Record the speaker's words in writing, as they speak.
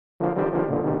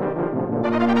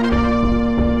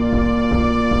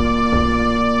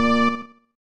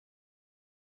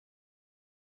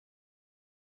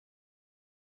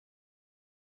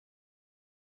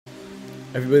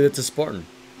Everybody that's a Spartan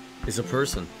is a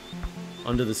person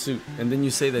under the suit. And then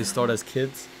you say they start as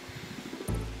kids?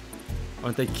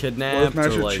 Aren't they kidnapped? Well,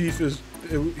 Master or like... Chief is...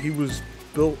 he was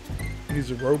built...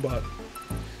 He's a robot.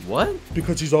 What?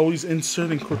 Because he's always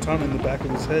inserting Cortana in the back of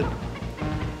his head.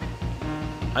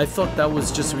 I thought that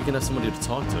was just so we can have somebody to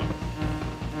talk to.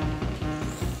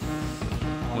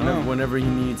 Whenever he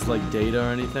needs like data or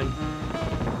anything.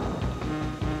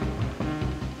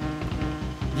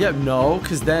 Yeah, no,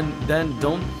 cause then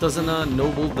doesn't the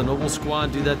Noble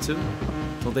Squad do that too?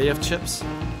 Don't they have chips?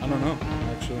 I don't know,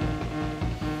 actually.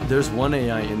 There's one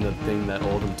AI in the thing that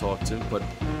all of them talk to, but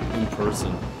in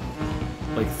person,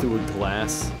 like through a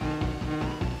glass.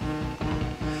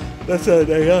 That's an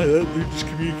AI. They just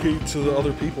communicate to the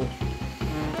other people.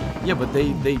 Yeah, but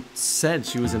they said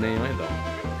she was an AI though.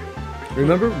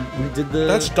 Remember we did the...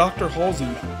 That's Dr. Halsey.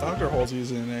 Dr. Halsey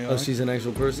is an AI. Oh, she's an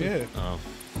actual person? Yeah. Oh.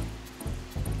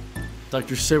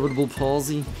 Dr. Cerebral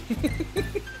Palsy?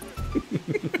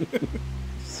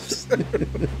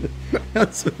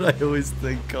 That's what I always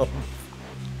think of.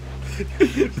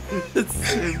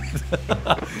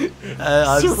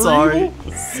 I'm sorry.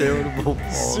 Cerebral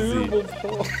Palsy. Cerebral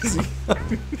Palsy.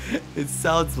 It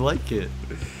sounds like it.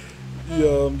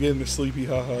 Yeah, I'm getting the sleepy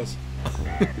ha-has.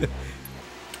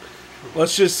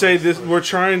 Let's just say this: we're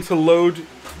trying to load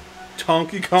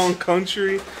Donkey Kong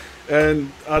Country,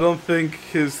 and I don't think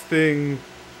his thing.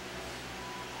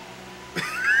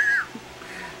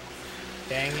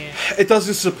 Dang it! It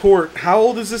doesn't support. How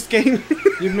old is this game?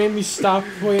 You made me stop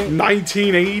playing.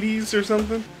 1980s or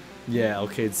something. Yeah.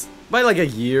 Okay. It's by like a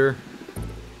year.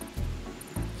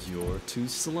 You're too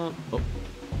slow. Oh.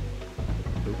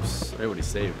 Oops. I already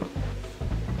saved.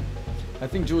 I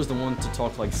think Joe was the one to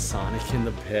talk like Sonic in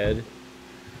the bed.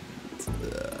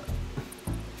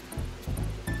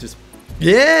 Just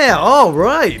yeah, all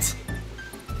right.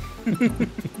 I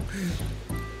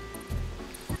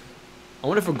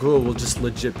wonder if a girl will just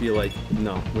legit be like,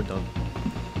 no, we're done.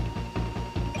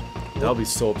 That would be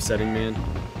so upsetting, man.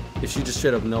 If she just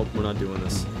straight up, nope, we're not doing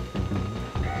this.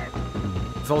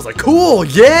 If I was like, cool,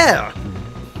 yeah.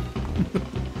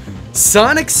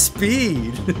 Sonic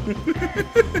Speed.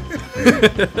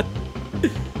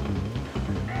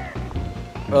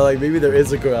 Or like maybe there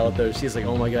is a girl out there. She's like,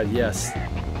 oh my god, yes.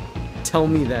 Tell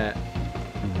me that.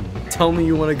 Tell me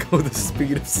you want to go the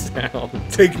speed of sound.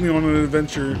 Take me on an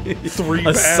adventure 3 A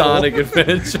battle. Sonic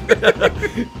adventure.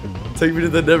 Take me to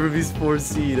the Never Before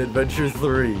Seen Adventure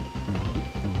 3.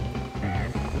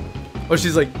 Oh,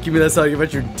 she's like, give me that Sonic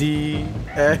Adventure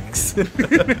DX.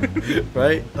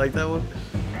 Right? Like that one?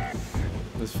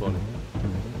 That's funny.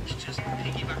 Just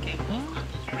piggybacking off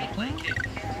Apple's replay kit to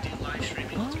do live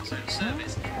streaming onto its own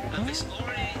service, and this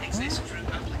already exists through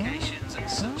applications such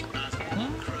as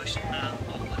Crush and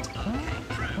Wallet Arcade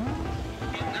Pro.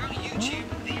 But now YouTube,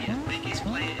 the biggest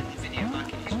player in the video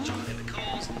market, is joining the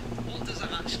cause. What does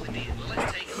that actually mean? Well,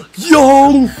 let's take a look.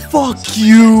 Yo, fuck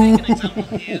you! Take an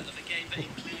example here of a game that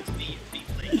includes the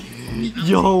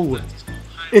Yo,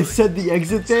 it said the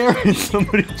exit there, and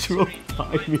somebody drove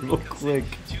by me real quick.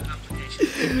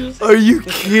 Are you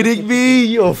kidding me?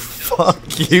 Yo, fuck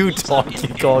you, Donkey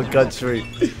Kong Country.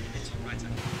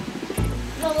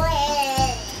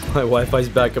 My Wi-Fi's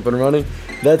back up and running.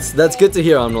 That's good to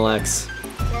hear, Omnilax.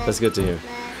 That's good to hear.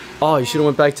 Oh, you should have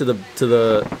went back to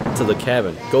the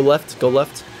cabin. Go left. Go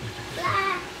left.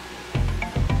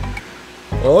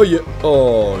 Oh yeah.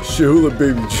 Oh, Shula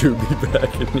baby chew me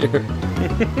back in here.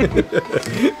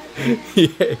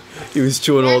 Yeah, he was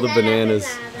chewing all the bananas.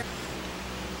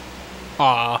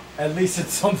 Aw. At least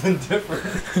it's something different.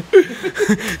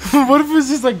 What if it's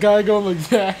just a guy going like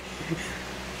that?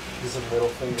 Just a middle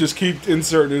finger. Just keep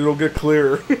inserting it, it'll get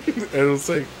clearer. And it'll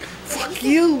say, fuck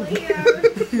you! Read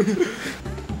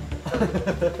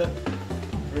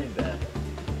that.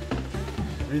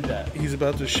 Read that. He's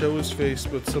about to show his face,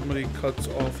 but somebody cuts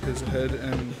off his head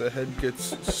and the head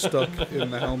gets stuck in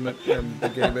the helmet and the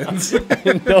game ends.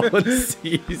 And no one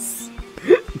sees.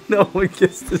 No one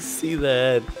gets to see the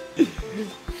head.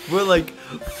 We're like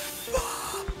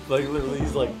literally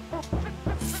he's like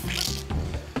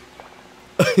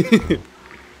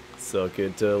suck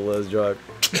it till let's dry.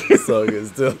 Suck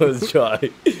it till let's dry.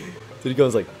 Then he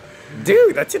goes like,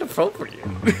 dude, that's inappropriate.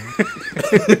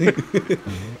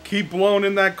 Keep blowing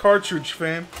in that cartridge,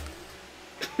 fam.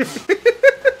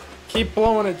 Keep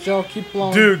blowing it, Joe. Keep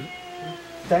blowing. Dude.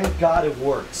 Thank God it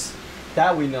works.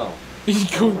 That we know. There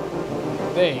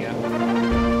you go.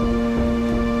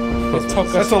 It took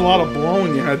us. That's a lot of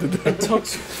blowing you had to do. It took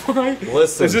right.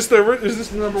 Listen. Is this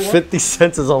the number one? 50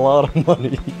 cents is a lot of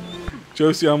money.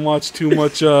 Josie, I watched too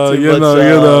much, Too much you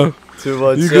know. Too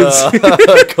much You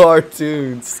can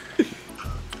cartoons.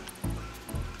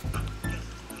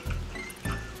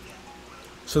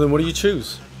 So then what do you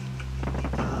choose?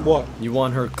 What? You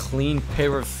want her clean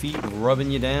pair of feet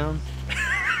rubbing you down?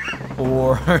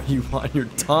 Or you want your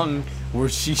tongue where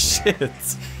she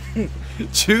shits?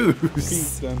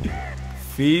 Choose. Feet, then.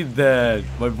 Feed that.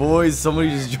 My boys, somebody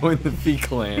just joined the feet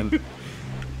clan.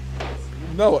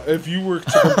 No, if you were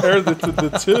to compare the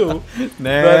two, Nah,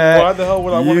 then why the hell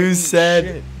would I want to eat you said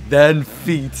shit? then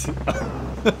feet.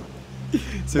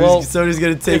 So Well, somebody's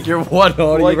gonna take your one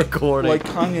audio recording. Like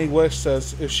Kanye West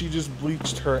says, if she just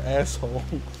bleached her asshole.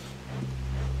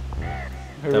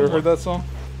 Have you ever heard that song?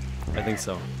 I think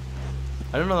so.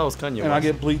 I didn't know that was Kanye West. And I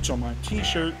get bleach on my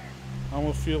t-shirt. I'm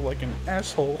gonna feel like an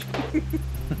asshole.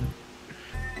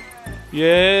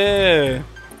 Yeah.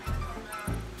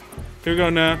 Here we go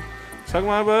now. Suck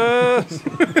my butt.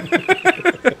 Suck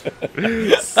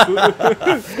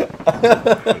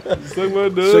my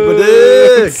dick. Suck my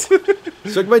dick.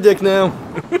 Suck my dick now.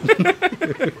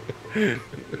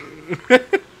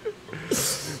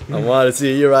 I want to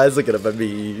see your eyes looking up at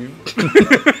me.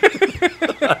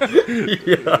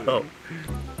 Yo.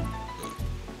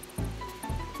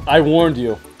 I warned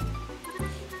you.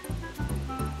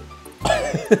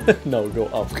 No, go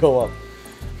up, go up.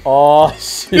 Oh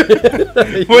shit!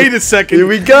 Wait a second. Here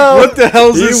we go. What the hell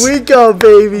is this? Here we go,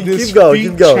 baby. This Keep going, feet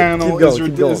keep going, channel keep going,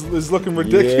 keep going. is looking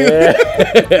ridiculous.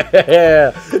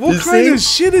 Yeah. What You kind see? of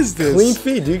shit is this? Clean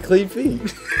feet, dude. Clean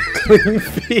feet. Clean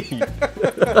feet.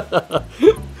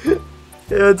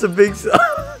 Yeah, it's a big.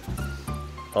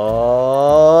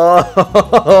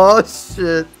 Oh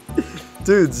shit,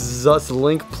 dude! That's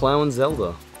Link plowing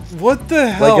Zelda. What the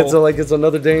hell? Like it's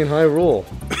another day in Hyrule.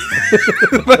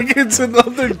 Like it's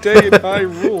another day in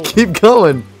Hyrule. Keep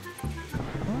going.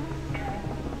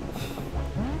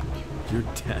 You're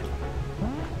dead.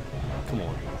 Come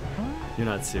on. You're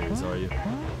not serious, are you?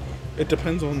 It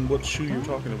depends on what shoe you're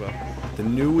talking about. The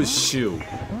newest shoe.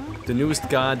 The newest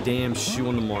goddamn shoe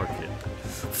on the market.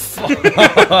 Fuck. Dude,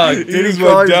 just he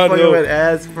went fucking downhill. went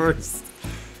ass first.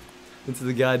 Into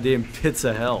the goddamn pits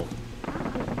of hell.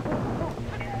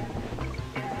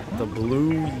 The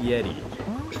Blue Yeti.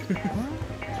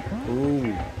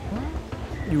 Ooh.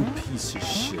 You piece of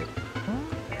shit.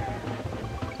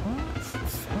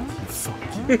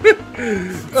 Fuck you.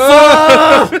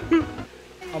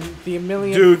 I'm the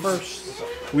Emilio Dude. first.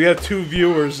 We have 2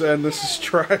 viewers and this is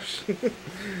trash.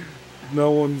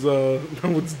 No one's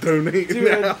donating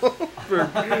Dude, now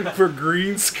for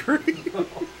green screen.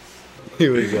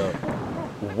 Here we go.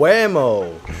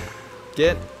 Whammo!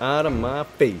 Get out of my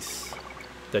face.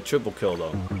 That triple kill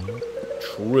though.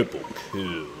 Triple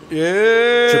kill.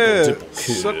 Yeah. Triple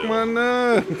kill. Suck my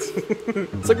nuts.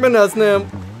 Suck my nuts now.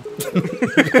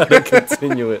 Gotta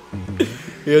continue it.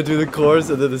 You gotta do the chorus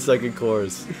and then the second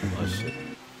chorus. Oh shit.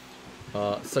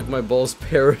 Suck my balls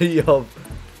parody of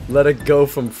Let It Go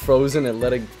from Frozen and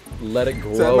Let It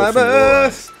Grow Suck my from balls.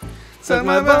 Lost. Suck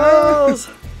my balls.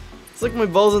 Suck my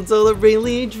balls until they're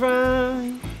really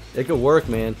dry. It could work,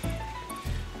 man.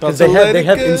 Because they had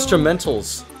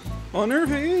instrumentals. On her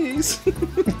face.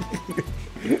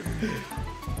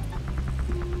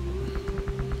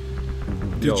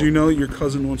 Did you know your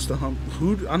cousin wants to hump? I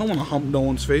don't want to hump no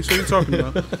one's face. What are you talking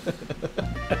about?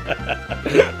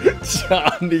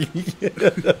 Johnny.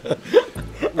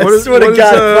 What I is- swear what to is,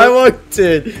 God, if I walked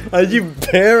in, are you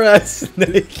bare ass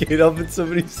naked up in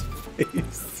somebody's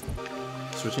face?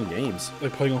 Switching games.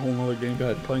 Like playing a whole nother game.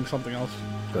 Go ahead. Playing something else.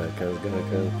 Go ahead,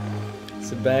 go.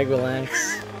 Sit back,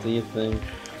 relax, do your thing.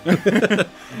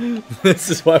 This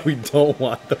is why we don't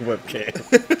want the webcam.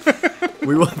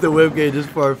 We want the webcam just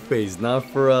for our face, not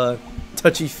for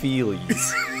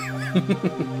touchy-feelies.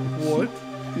 What?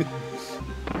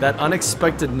 That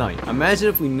unexpected night. Imagine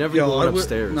if we never go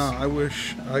upstairs. No,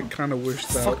 I kind of wish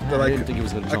that, Fuck, that I I didn't could. think it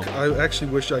was gonna jump. I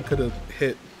actually wish I could have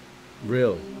hit.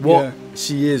 Real. Well, Yeah.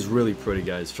 she is really pretty,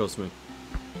 guys. Trust me.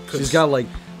 'Cause- She's got like.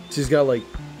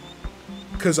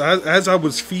 Because as I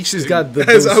was feasting, She's got the.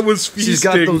 as those- I was feasting, She's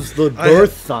got those the I had-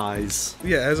 birth thighs.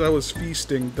 Yeah, as I was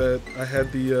feasting, that I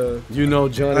had the You know,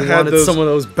 Johnny I had wanted those- some of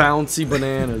those bouncy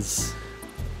bananas.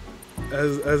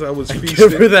 as I was Give her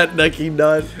feasting. that necky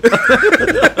nut.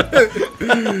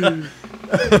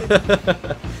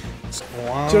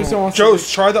 Wow. Joseph wants Joe,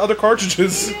 try the other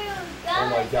cartridges. Oh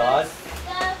my God.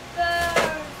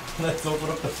 Let's open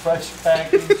up the fresh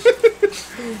package.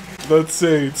 Let's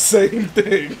say same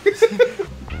thing.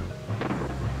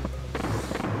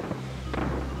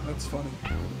 That's funny.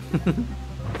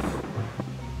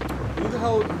 Who the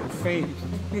hell Fame?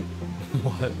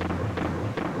 What?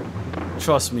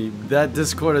 Trust me, that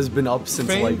Discord has been up since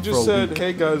Fame like for just a said, week.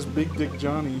 "Hey guys, Big Dick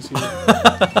Johnny's here."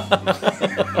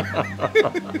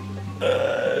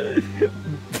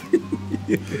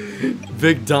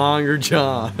 Big Donger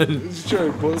John. Just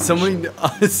trying to put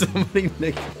Somebody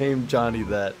nicknamed Johnny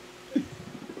that.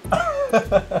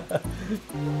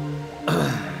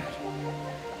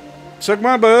 Suck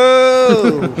my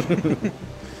butt.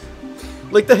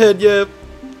 Lick the head, yep.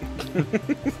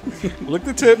 Lick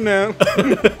the tip now.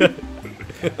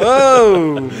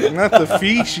 Oh, not the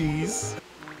feces.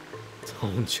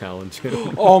 Don't challenge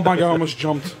him. Oh my god, I almost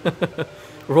jumped.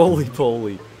 Roly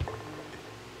poly.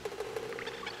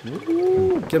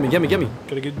 Ooh, gimme.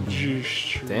 Gotta get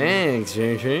juiced. Thanks,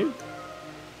 JJ.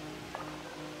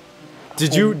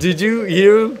 Did you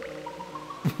hear him?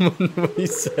 When he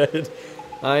said,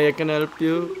 I can help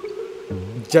you.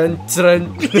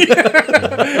 Jantran.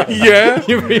 Yeah.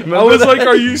 You remember I was that? like,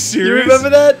 are you serious? You remember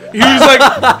that? He was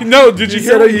like, no, did you He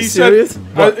hear said, what are you he serious?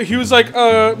 said? He was like,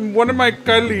 one of my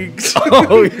colleagues.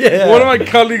 Oh, yeah. One of my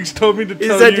colleagues told me to He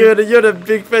tell said you. you're the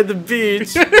big fan of the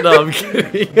beach. No, I'm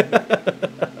kidding.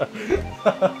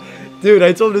 Dude,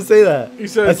 I told him to say that. He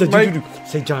said, I said, Mike- dude,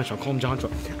 say Jontron, call him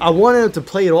Jontron. I wanted him to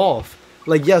play it off.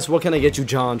 Like, yes, what can I get you,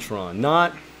 Jontron?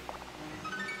 Not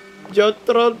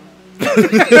Jontron.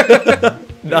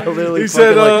 Not really. He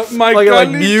said, my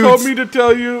colleague mute. told me to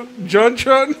tell you,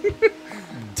 Jontron.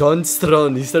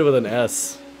 Dunstron. He said it with an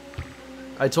S.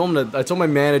 I told my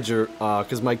manager,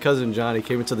 because my cousin Johnny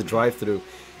came into the drive-thru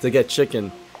to get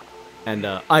chicken, and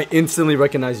I instantly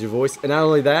recognized your voice. And not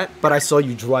only that, but I saw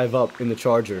you drive up in the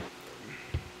Charger.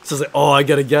 So I was like, oh, I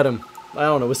gotta get him. I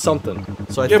don't know, it was something.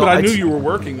 So Yeah, but I knew you were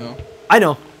working though. I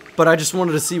know, but I just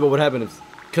wanted to see what would happen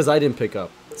because I didn't pick up.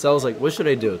 So I was like, what should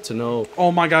I do to know?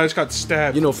 Oh my god, I just got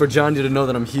stabbed. You know, for Johnny to know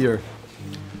that I'm here.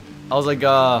 I was like,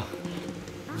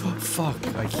 fuck,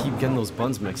 I keep getting those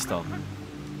buns mixed up.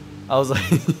 I was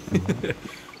like,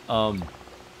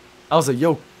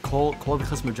 yo, call the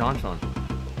customer Jontron.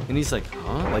 And he's like,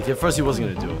 huh? Like, at first he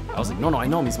wasn't gonna do it. I was like, no, I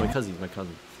know him, he's my cousin.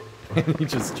 And he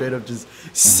just straight up just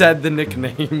said the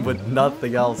nickname, but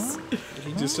nothing else.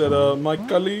 He just said, my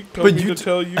colleague told But me you to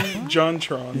tell you,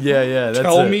 Jontron. Yeah, that's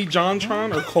Tell it. me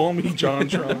Jontron or call me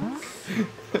Jontron.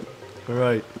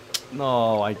 Right.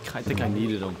 No, I think I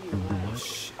needed him. Oh,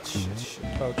 shit.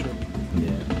 Outro.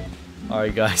 Yeah.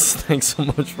 Alright, guys. Thanks so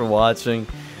much for watching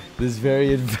this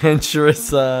very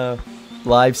adventurous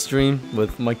live stream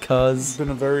with my cuz. It's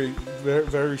been a very, very,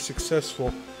 very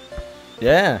successful.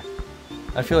 Yeah.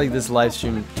 I feel like this live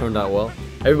stream turned out well.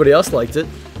 Everybody else liked it.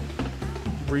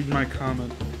 Read my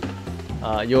comment.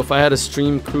 Yo, if I had a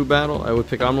stream crew battle, I would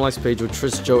pick Omnili's page with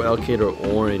Tris, Joe, Elcade, or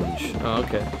Orange. Oh,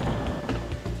 okay.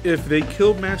 If they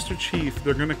kill Master Chief,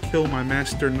 they're gonna kill my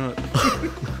Master Nut.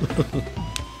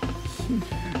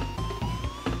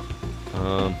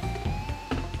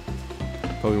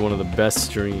 Probably one of the best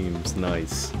streams.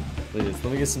 Nice. Look at this.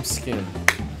 Let me get some skin.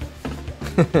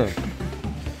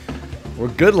 We're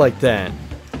good like that.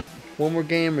 One more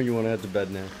game, or you want to head to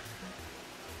bed now?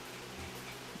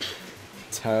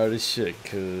 Tired as shit,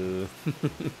 cuz.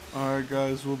 Alright,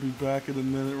 guys, we'll be back in a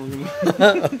minute.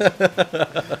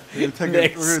 We're gonna take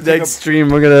Next stream,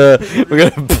 we're gonna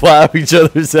plow each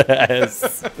other's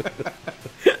ass.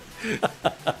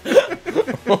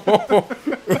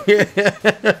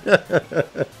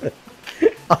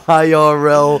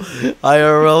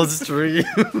 IRL stream.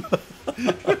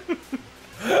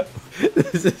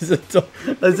 This is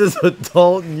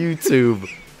adult YouTube.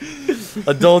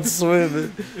 Adult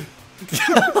Swim.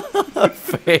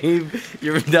 Fame,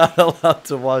 you're not allowed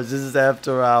to watch. This is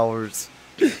after hours.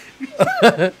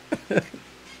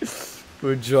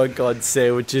 We're drunk on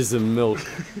sandwiches and milk.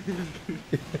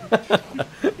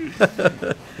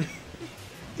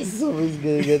 Someone's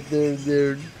gonna get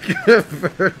their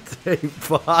birthday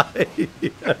pie.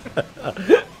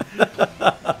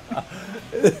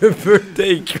 Their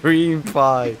birthday cream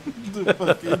pie. The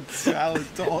fucking salad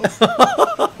toss.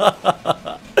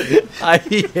 I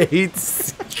hate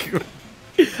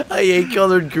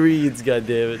colored greens,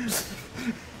 goddammit.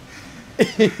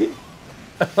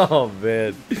 Oh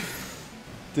man.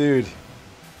 Dude.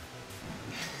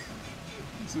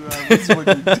 That's when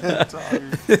you're dead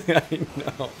tired. I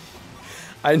know.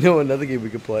 I know another game we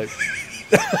could play.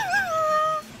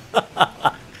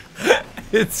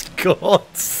 It's called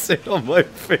Sit on My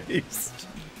Face.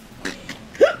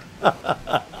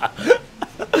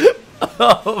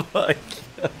 Oh my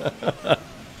god.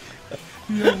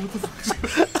 Yeah, what the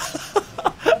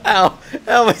fuck? Ow.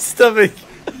 Ow, my stomach.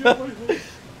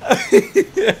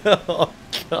 Oh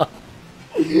god.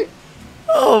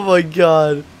 Oh my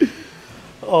god.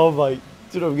 Oh my.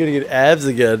 Dude, I'm gonna get abs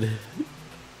again.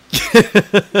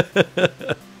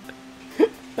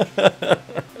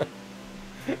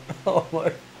 Oh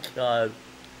my god.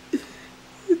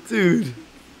 Dude.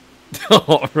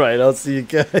 Alright, I'll see you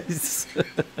guys.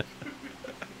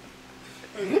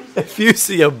 If you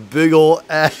see a big ol'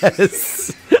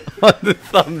 ass on the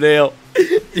thumbnail,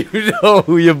 you know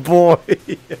who your boy.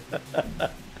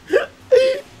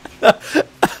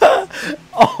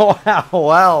 Oh,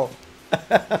 wow.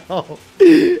 Ow.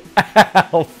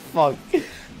 Ow, fuck.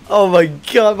 Oh my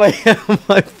god, my head on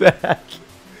my back.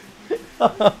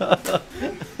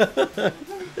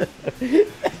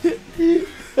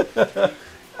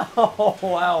 Oh,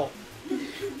 wow.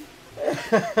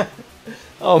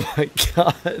 Oh my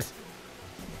god.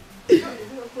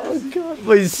 Oh god,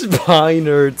 my spine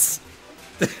hurts.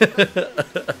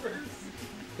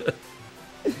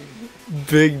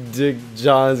 Big Dick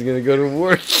John's gonna go to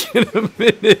work in a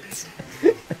minute.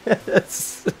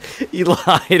 He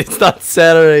lied, it's not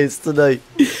Saturday, it's tonight.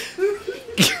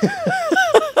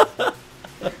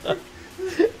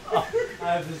 Oh, I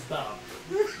have to stop.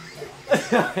 I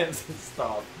have to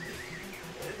stop.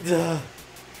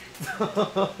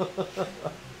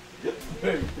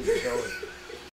 Where is this going?